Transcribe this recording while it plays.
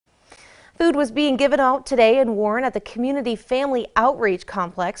Food was being given out today in Warren at the Community Family Outreach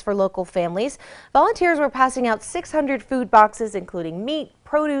Complex for local families. Volunteers were passing out 600 food boxes, including meat,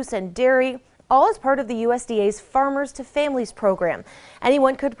 produce, and dairy, all as part of the USDA's Farmers to Families program.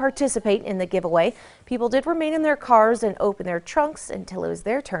 Anyone could participate in the giveaway. People did remain in their cars and open their trunks until it was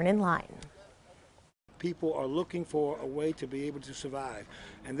their turn in line. People are looking for a way to be able to survive.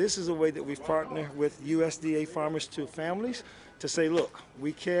 And this is a way that we've partnered with USDA Farmers to Families to say, look,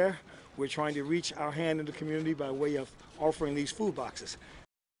 we care. We're trying to reach our hand in the community by way of offering these food boxes.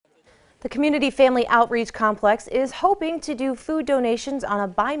 The Community Family Outreach Complex is hoping to do food donations on a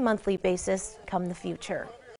bi-monthly basis come the future.